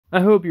I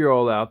hope you're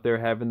all out there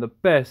having the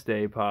best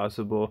day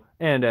possible,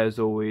 and as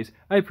always,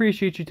 I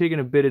appreciate you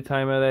taking a bit of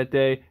time out of that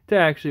day to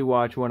actually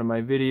watch one of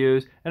my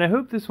videos, and I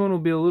hope this one will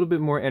be a little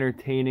bit more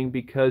entertaining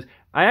because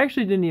I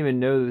actually didn't even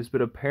know this,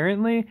 but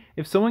apparently,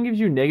 if someone gives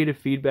you negative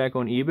feedback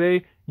on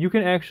eBay, you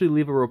can actually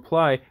leave a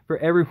reply for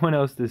everyone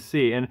else to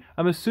see, and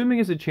I'm assuming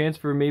it's a chance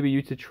for maybe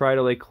you to try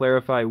to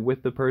clarify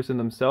with the person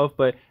themselves,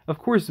 but of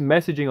course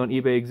messaging on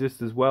eBay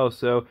exists as well,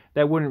 so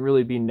that wouldn't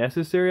really be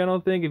necessary, I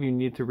don't think, if you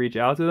need to reach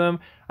out to them.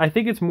 I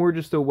think it's more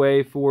just a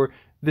way for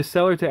the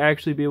seller to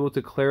actually be able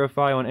to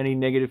clarify on any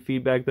negative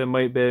feedback that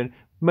might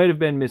have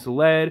been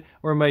misled,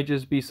 or it might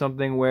just be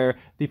something where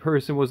the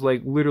person was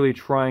literally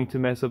trying to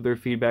mess up their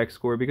feedback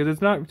score, because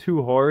it's not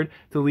too hard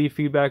to leave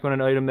feedback on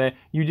an item that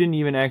you didn't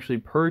even actually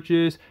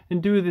purchase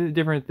and do the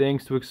different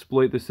things to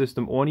exploit the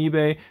system on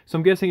eBay. So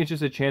I'm guessing it's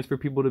just a chance for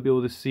people to be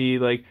able to see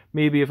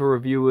maybe if a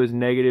review was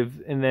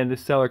negative and then the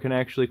seller can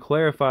actually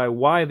clarify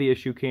why the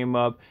issue came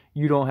up.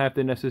 You don't have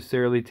to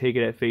necessarily take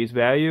it at face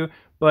value.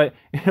 But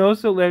it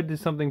also led to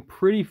something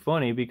pretty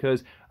funny,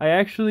 because I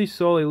actually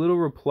saw a little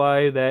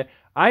reply that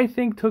I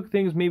think took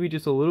things maybe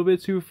just a little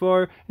bit too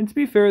far. And to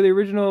be fair, the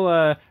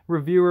original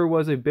reviewer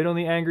was a bit on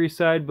the angry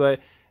side,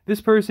 but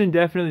this person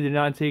definitely did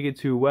not take it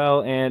too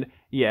well. And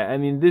yeah, I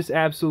mean, this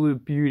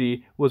absolute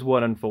beauty was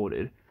what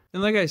unfolded.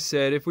 And like I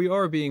said, if we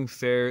are being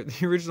fair,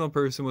 the original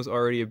person was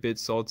already a bit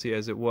salty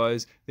as it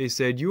was. They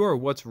said, "You are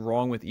what's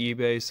wrong with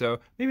eBay," so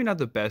maybe not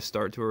the best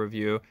start to a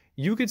review.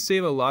 You could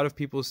save a lot of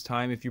people's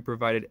time if you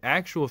provided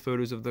actual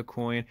photos of the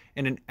coin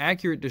and an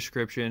accurate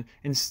description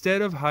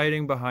instead of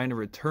hiding behind a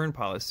return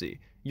policy.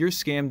 Your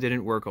scam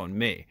didn't work on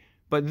me.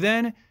 But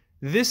then,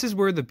 this is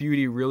where the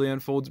beauty really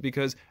unfolds,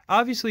 because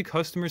obviously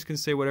customers can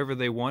say whatever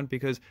they want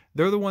because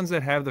they're the ones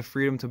that have the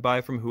freedom to buy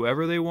from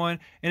whoever they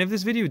want. And if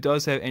this video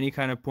does have any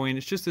kind of point,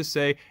 it's just to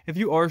say, if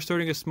you are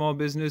starting a small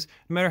business,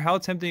 no matter how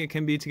tempting it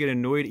can be to get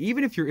annoyed,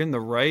 even if you're in the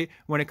right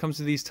when it comes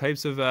to these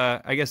types of,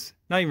 I guess,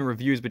 not even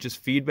reviews, but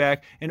just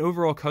feedback and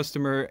overall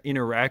customer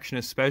interaction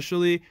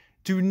especially,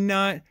 do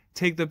not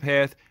take the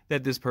path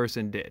that this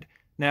person did.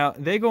 Now,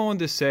 they go on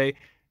to say,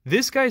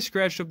 "This guy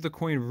scratched up the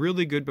coin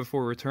really good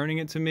before returning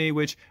it to me,"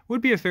 which would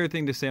be a fair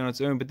thing to say on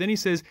its own, but then he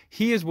says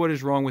he is what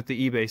is wrong with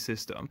the eBay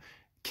system.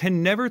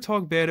 Can never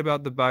talk bad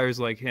about the buyers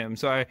like him.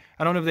 So I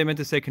don't know if they meant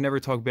to say can never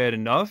talk bad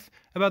enough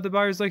about the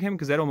buyers like him,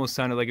 because that almost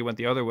sounded like it went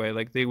the other way.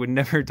 Like they would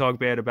never talk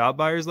bad about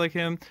buyers like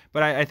him.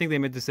 But I think they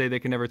meant to say they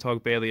can never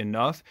talk badly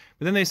enough.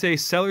 But then they say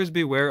sellers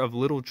beware of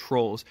little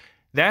trolls.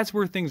 That's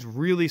where things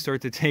really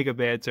start to take a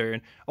bad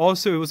turn.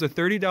 Also, it was a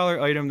 $30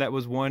 item that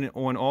was won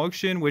on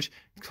auction, which,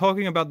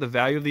 talking about the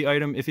value of the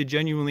item, if it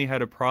genuinely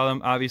had a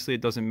problem, obviously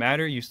it doesn't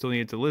matter. You still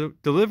need to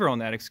deliver on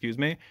that, excuse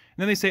me. And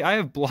then they say, "I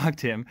have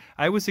blocked him.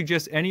 I would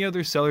suggest any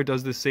other seller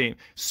does the same."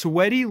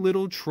 Sweaty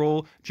little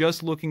troll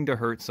just looking to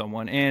hurt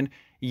someone. And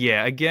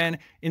yeah, again,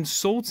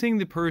 insulting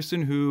the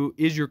person who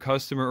is your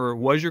customer or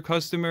was your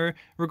customer,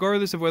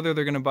 regardless of whether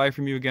they're going to buy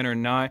from you again or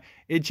not,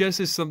 it just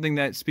is something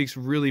that speaks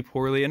really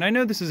poorly. And I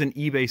know this is an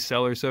eBay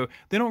seller, so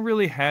they don't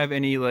really have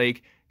any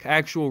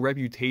actual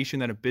reputation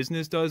that a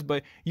business does,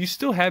 but you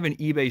still have an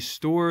eBay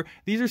store.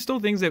 These are still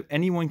things that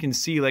anyone can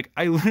see.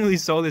 I literally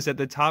saw this at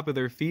the top of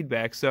their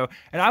feedback. So,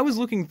 and I was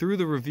looking through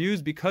the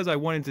reviews because I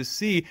wanted to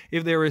see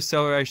if they were a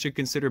seller I should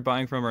consider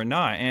buying from or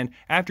not. And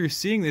after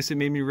seeing this, it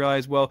made me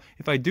realize, well,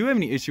 if I do have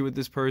any issue with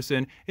this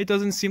person, it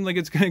doesn't seem like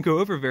it's going to go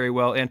over very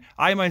well. And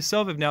I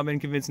myself have now been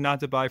convinced not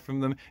to buy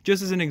from them,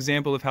 just as an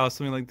example of how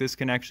something like this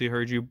can actually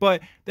hurt you.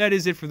 But that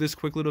is it for this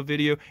quick little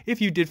video.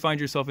 If you did find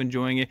yourself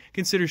enjoying it,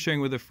 consider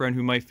sharing with a friend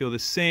who might feel the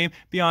same.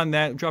 Beyond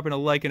that, dropping a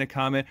like and a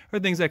comment are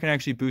things that can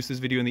actually boost this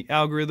video in the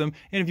algorithm.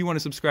 And if you want to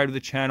subscribe to the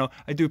channel,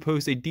 I do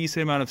post a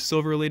decent amount of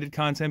silver related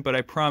content, but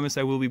I promise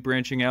I will be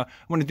branching out. I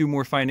want to do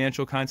more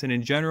financial content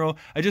in general.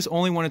 I just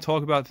only want to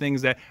talk about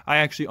things that I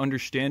actually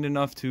understand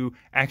enough to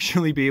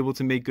actually be able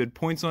to make good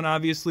points on,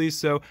 obviously.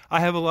 So I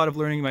have a lot of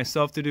learning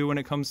myself to do when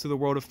it comes to the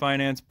world of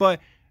finance, but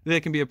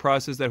that can be a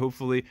process that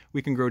hopefully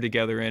we can grow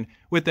together in.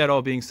 With that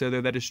all being said,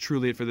 that is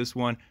truly it for this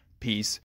one. Peace.